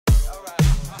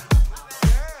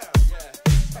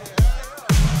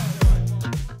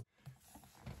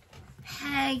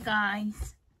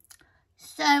guys,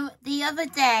 so the other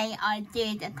day I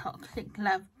did a Toxic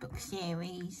Love book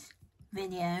series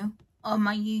video on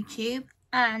my YouTube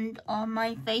and on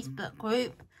my Facebook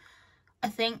group, I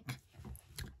think.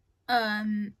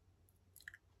 I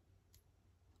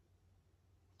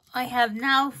have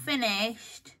now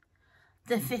finished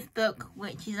the 5th book,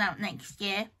 which is out next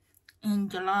year in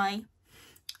July.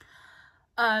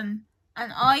 And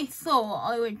I thought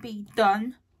I would be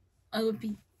done. I would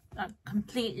be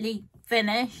completely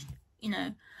finished,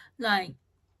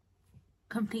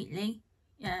 completely,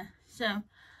 yeah. So,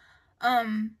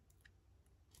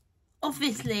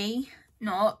 obviously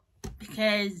not,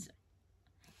 because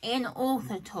in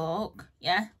author talk,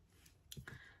 yeah,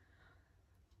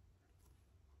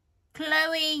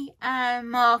 Chloe and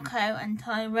Marco and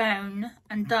Tyrone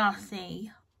and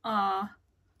Darcy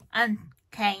and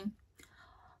Kane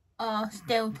are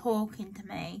still talking to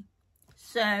me.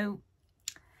 So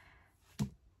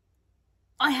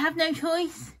I have no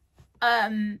choice.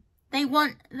 They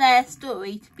want their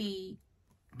story to be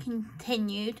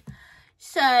continued.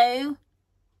 So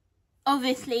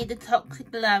obviously the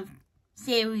Toxic Love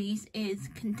series is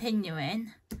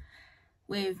continuing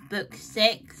with book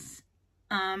 6.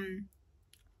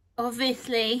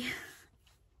 Obviously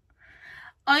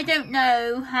I don't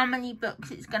know how many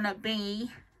books it's gonna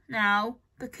be now,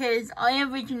 because I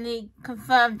originally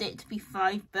confirmed it to be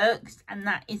 5 books and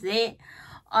that is it.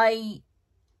 I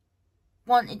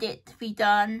wanted it to be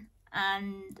done,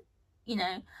 and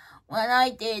when I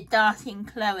did Darcy and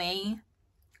Chloe,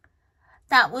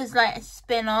 that was like a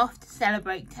spin-off to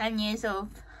celebrate 10 years of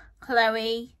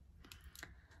Chloe,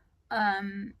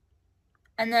 and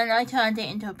then I turned it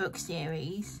into a book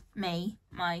series, me,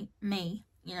 and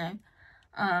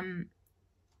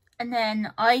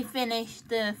then I finished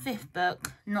the 5th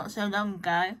book not so long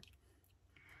ago,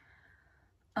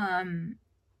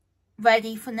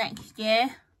 ready for next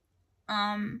year.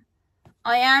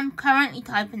 I am currently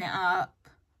typing it up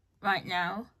right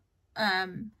now,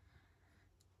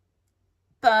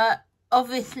 but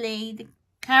obviously the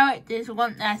characters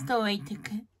want their story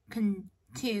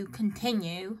to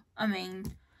continue. I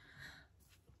mean,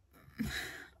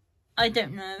 I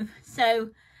don't know.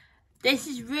 So this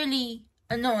is really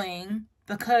annoying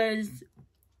because,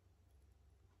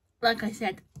 like I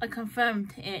said, I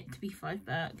confirmed it to be 5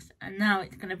 books, and now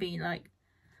it's going to be like,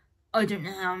 I don't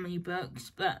know how many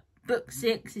books, but book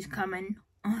 6 is coming.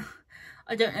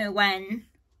 I don't know when,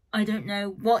 I don't know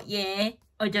what year,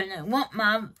 I don't know what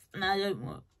month, and I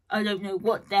don't know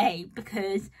what day,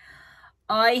 because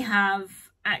I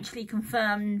have actually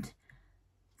confirmed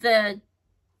the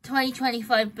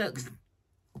 2025 books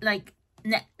like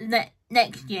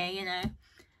next year,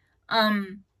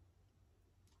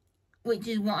 which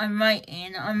is what I'm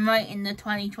writing. I'm writing the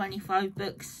 2025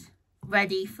 books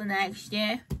ready for next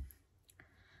year.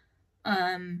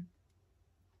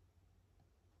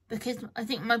 Because I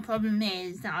think my problem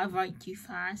is that I write too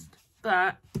fast,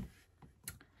 but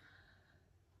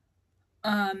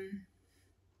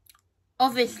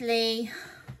obviously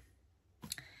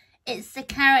it's the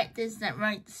characters that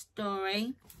write the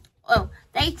story. Well,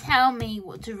 they tell me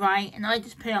what to write and I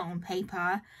just put it on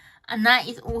paper, and that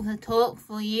is author talk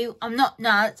for you. I'm not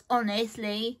nuts,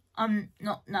 honestly. I'm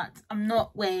not nuts. I'm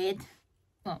not weird.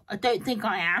 Well, I don't think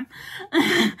I am.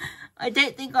 I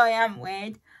don't think I am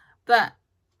weird. But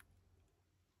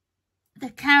the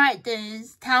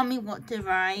characters tell me what to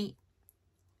write,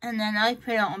 and then I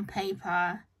put it on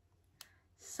paper.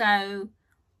 So,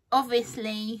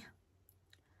 obviously,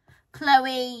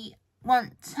 Chloe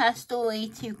wants her story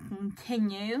to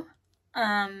continue,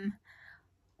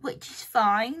 which is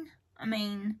fine. I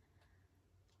mean,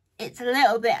 it's a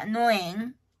little bit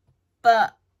annoying,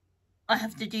 but I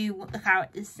have to do what the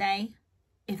characters say,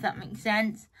 if that makes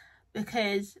sense,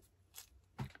 because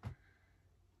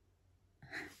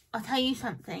I'll tell you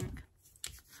something.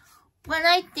 When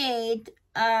I did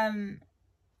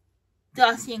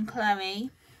Darcy and Chloe,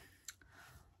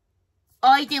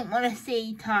 I didn't want to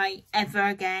see Ty ever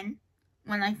again.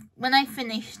 When I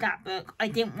finished that book, I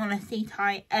didn't want to see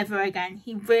Ty ever again.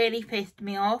 He really pissed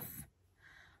me off.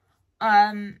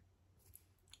 And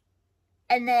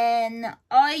then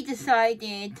I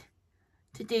decided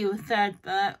to do a 3rd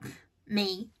book,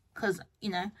 me, because,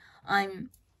 I'm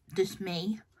just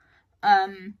me.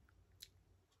 And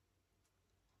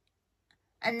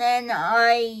then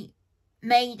I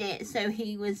made it so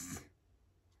he was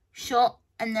shot,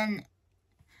 and then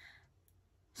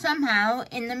somehow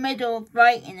in the middle of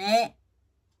writing it,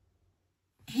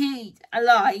 he's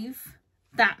alive.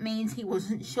 That means he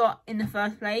wasn't shot in the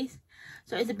first place.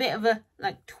 So it's a bit of a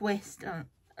twist,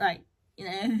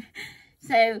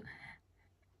 So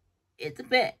it's a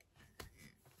bit...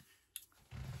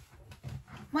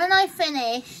 When I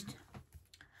finished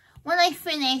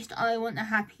I Want a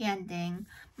Happy Ending,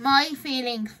 my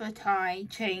feelings for Ty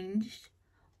changed.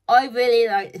 I really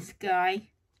like this guy.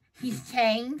 He's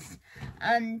changed,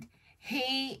 and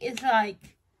he is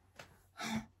like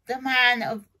the man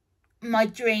of my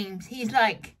dreams. He's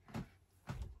like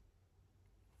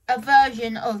a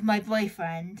version of my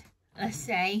boyfriend, let's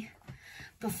say,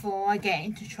 before I get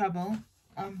into trouble.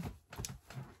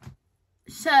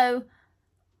 So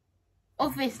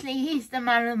obviously he's the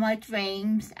man of my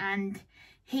dreams, and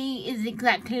he is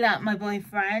exactly like my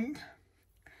boyfriend.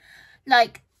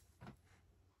 Like,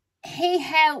 he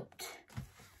helped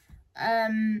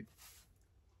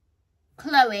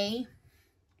Chloe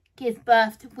give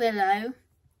birth to Willow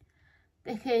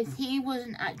because he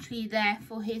wasn't actually there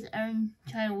for his own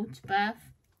child's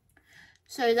birth.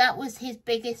 So that was his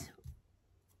biggest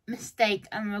mistake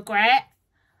and regret,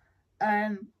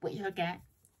 which I get.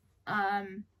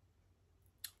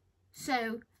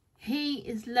 So he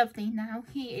is lovely now.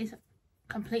 He is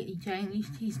completely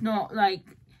changed. He's not a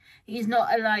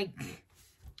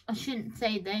I shouldn't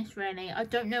say this really. I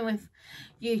don't know if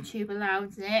YouTube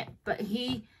allows it, but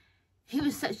he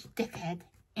was such a dickhead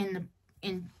in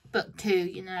book 2,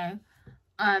 you know.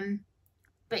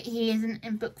 But he isn't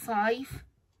in book 5.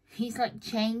 He's like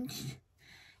changed.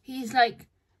 He's like,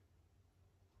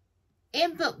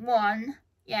 in book 1,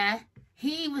 yeah,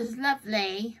 he was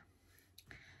lovely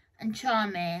and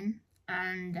charming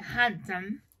and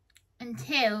handsome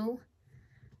until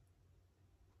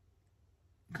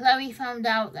Chloe found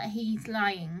out that he's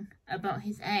lying about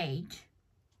his age.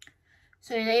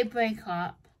 So they break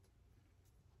up.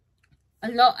 A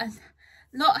lot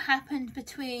happened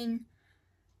between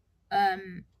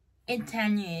in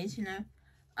 10 years, you know.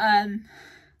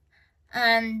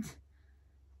 And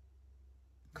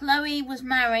Chloe was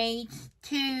married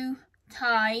to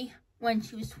Ty when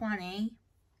she was 20.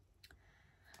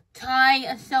 Ty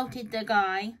assaulted the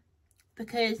guy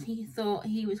because he thought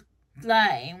he was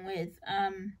flirting with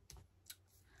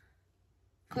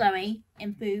Chloe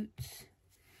in Boots.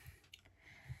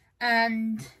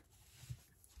 And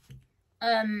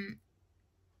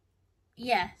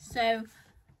yeah, so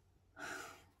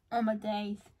oh my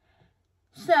days.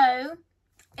 So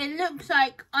it looks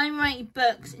like I'm writing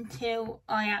books until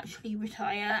I actually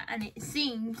retire, and it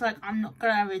seems like I'm not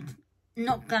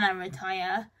gonna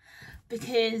retire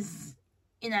because,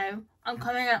 you know, I'm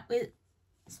coming up with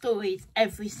stories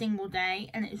every single day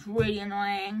and it's really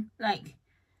annoying. Like,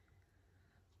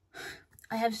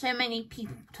 I have so many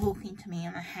people talking to me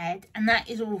in my head, and that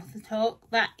is author talk.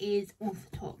 That is author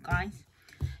talk, guys.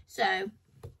 So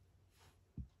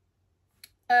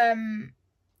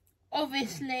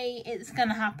obviously it's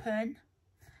gonna happen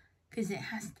because it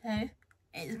has to.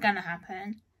 It's gonna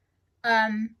happen.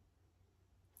 I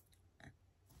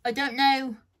don't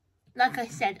know, like I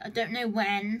said, I don't know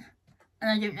when, and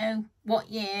I don't know what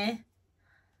year,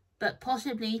 but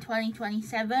possibly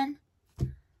 2027.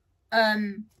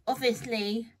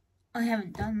 Obviously I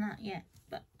haven't done that yet,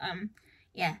 but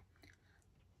yeah.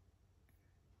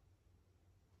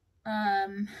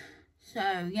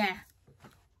 So yeah,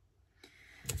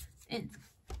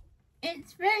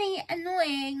 it's really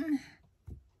annoying,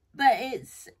 but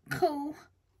it's cool.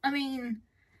 I mean,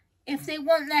 if they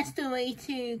want their story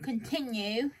to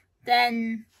continue,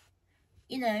 then,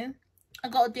 you know, I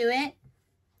gotta do it,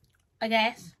 I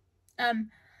guess.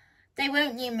 They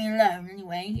won't leave me alone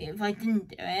anyway. If I didn't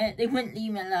do it, they wouldn't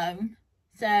leave me alone.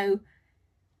 So,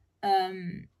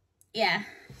 yeah.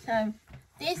 So,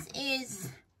 this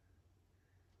is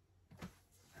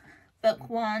book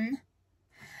 1.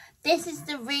 This is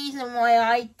the reason why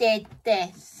I did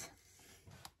this.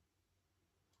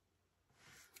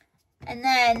 And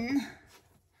then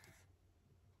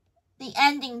the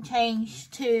ending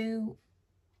changed to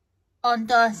on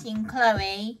Darcy and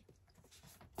Chloe.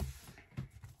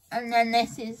 And then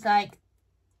this is like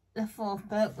the 4th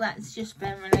book that's just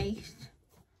been released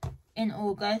in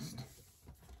August.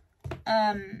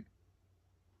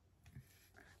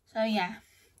 So yeah,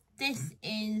 this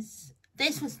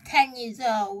was 10 years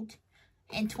old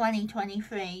in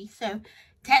 2023. So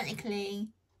technically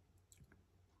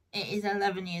it is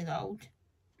 11 years old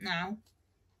now.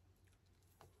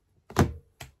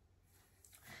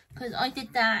 Because I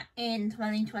did that in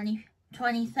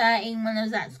 2013 when I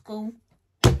was at school.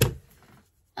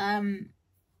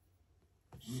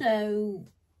 So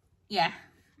yeah,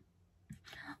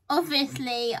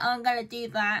 obviously I'm gonna do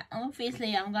that.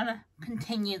 Obviously I'm gonna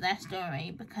continue their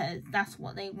story because that's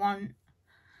what they want.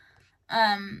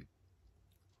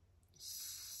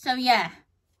 So yeah,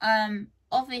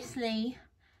 obviously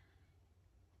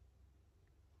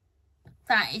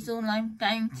that is all I'm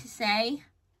going to say.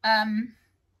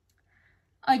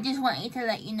 I just wanted to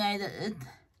let you know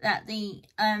that the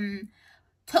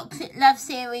Toxic Love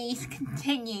series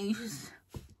continues.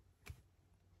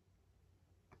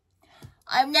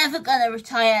 I'm never gonna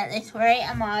retire at this rate,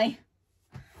 am I?